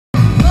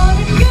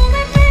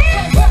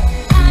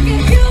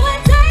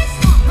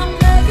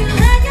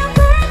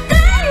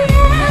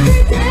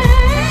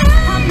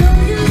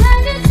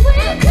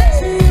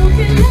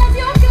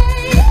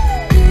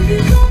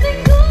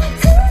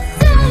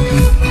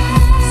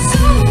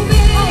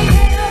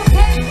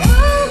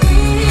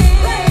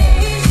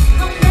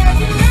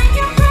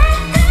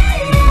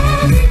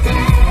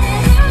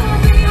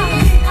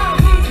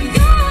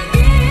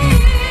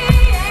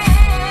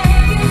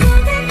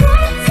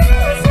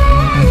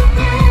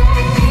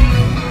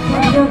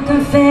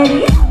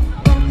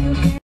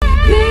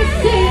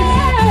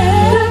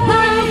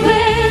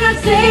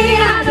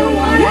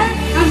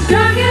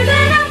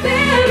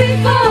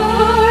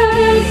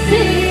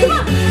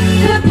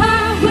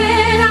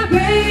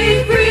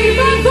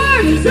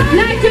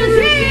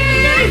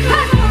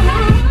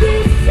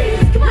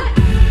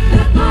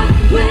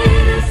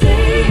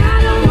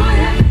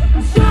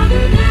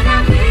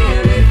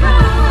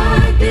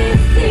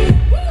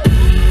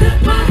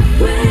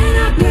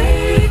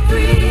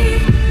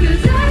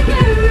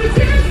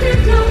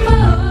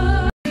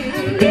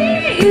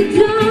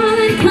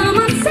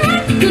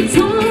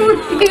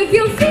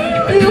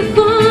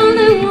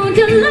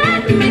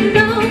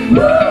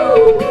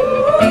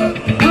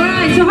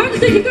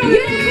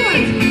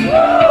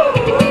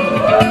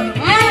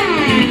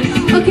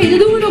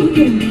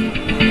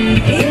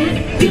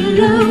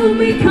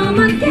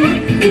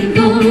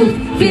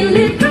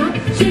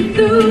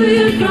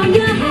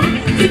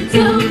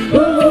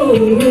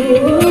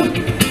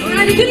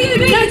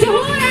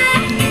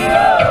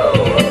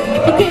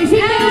Oké,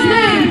 zing met ons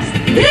mee.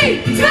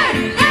 3, 2,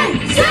 1,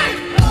 zing!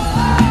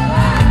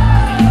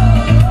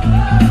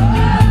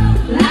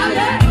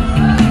 Louder!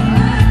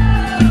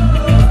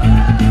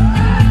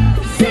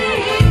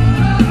 Zing!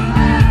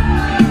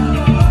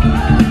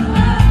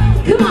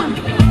 Come on!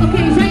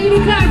 Oké, zijn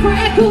jullie klaar voor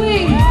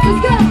echoing?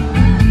 Let's go!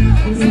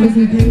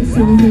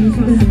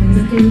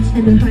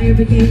 And the higher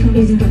brigade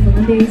comes in a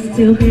couple of days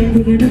till here.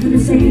 We got nothing to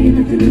say,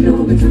 nothing to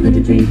know, but something to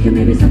drink and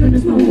maybe something to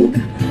smoke.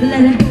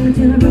 Let it go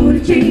until I roll a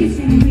chase.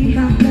 And we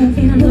got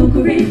nothing on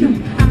local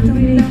rhythm. I don't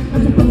really know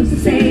what I'm supposed to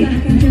say. I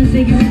can just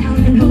figure it out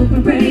and hope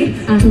and pray.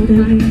 I told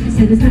her I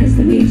said it's nice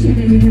to meet you.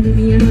 And you handed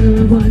me a bottle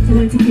of water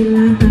and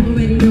tequila. I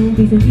already know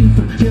we've been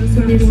FIFA. Just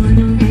for this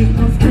one act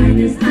of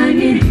kindness,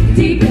 I'm in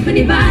deep. If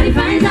anybody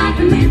finds out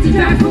I'm meant to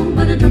drive home,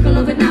 but I talk all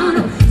of it now.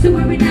 No, so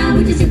worry now,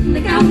 we just sit on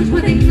the couch.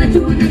 One thing led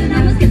to another,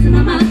 now it's getting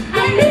my mouth.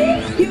 I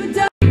need you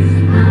to. I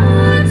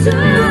want to.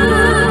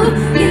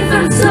 If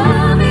I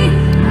saw me,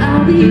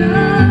 I'll be your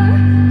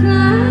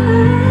clown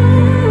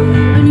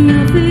and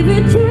your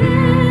favorite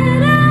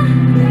channel.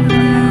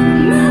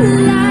 My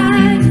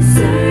life is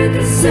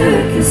circus,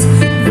 circus,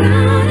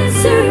 round in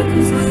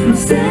circles. I'm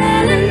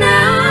selling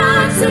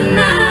out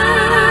tonight.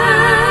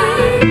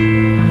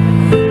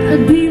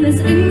 I'd be less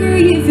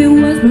angry if it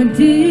was my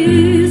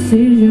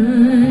decision.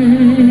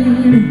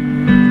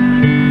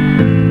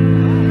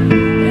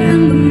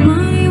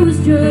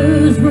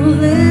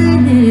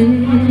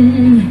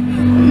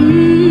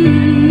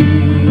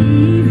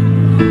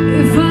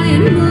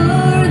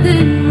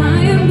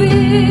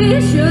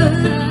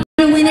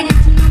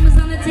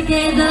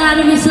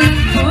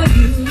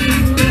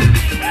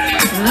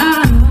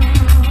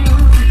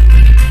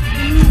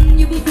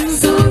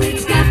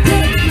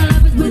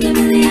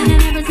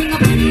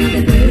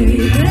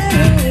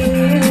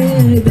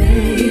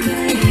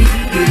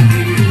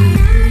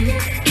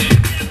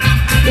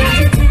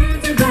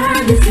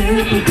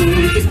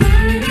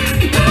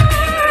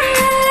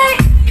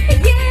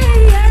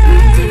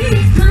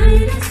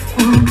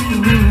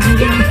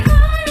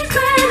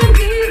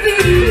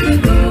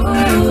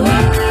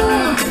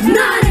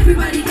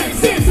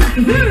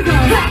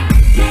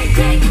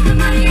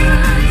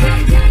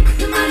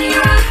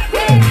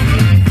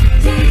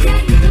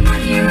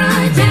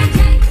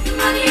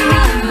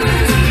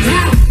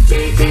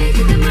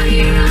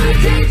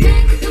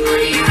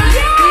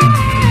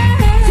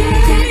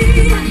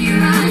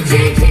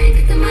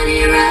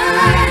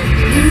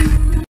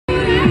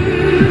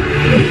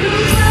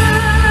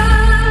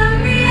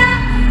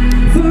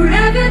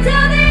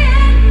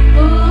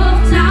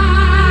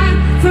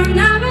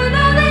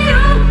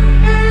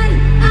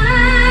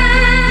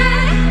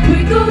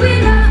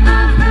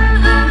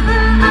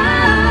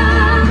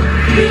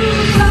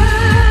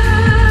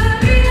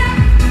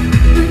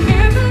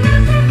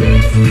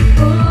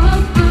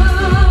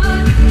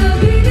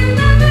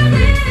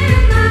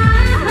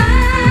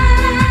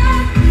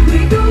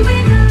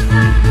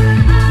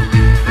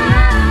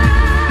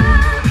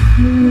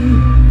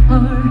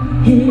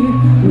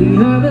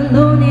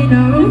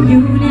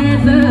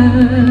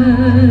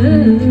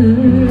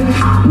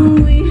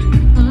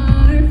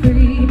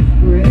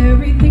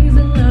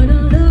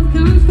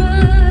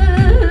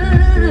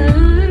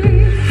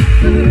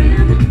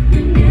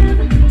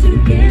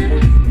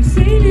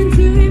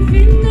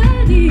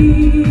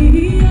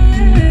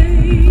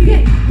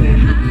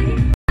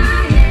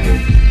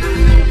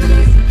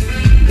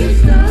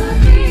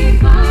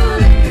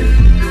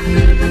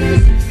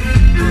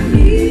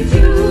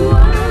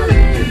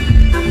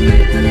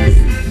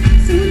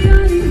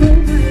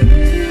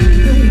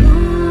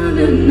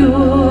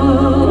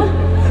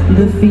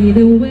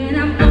 Feeling when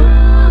I'm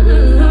all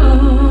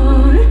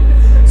alone.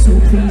 So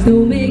please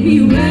don't make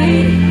me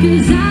wait,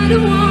 'cause I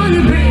don't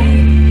wanna break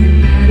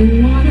and I don't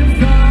wanna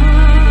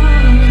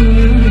fall.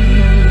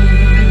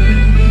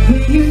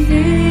 When you're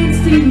next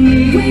to me,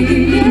 when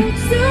you're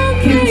next to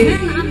me, can't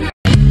tell I'm not.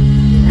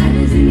 Light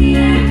is in the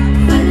air,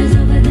 fight is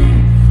over there.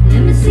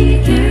 Let me see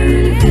it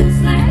turn, it feels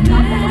like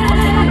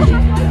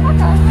magic.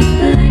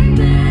 Like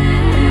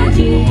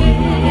magic.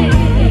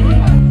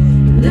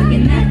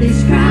 Looking at this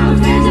crowd,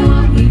 there's a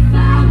what we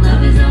found.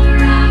 Love is all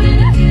around and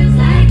it feels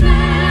like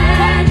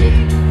magic.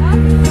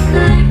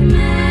 Like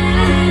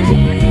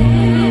magic.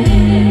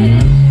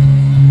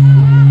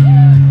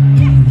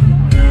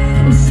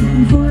 It's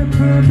for a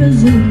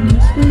purpose and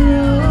it's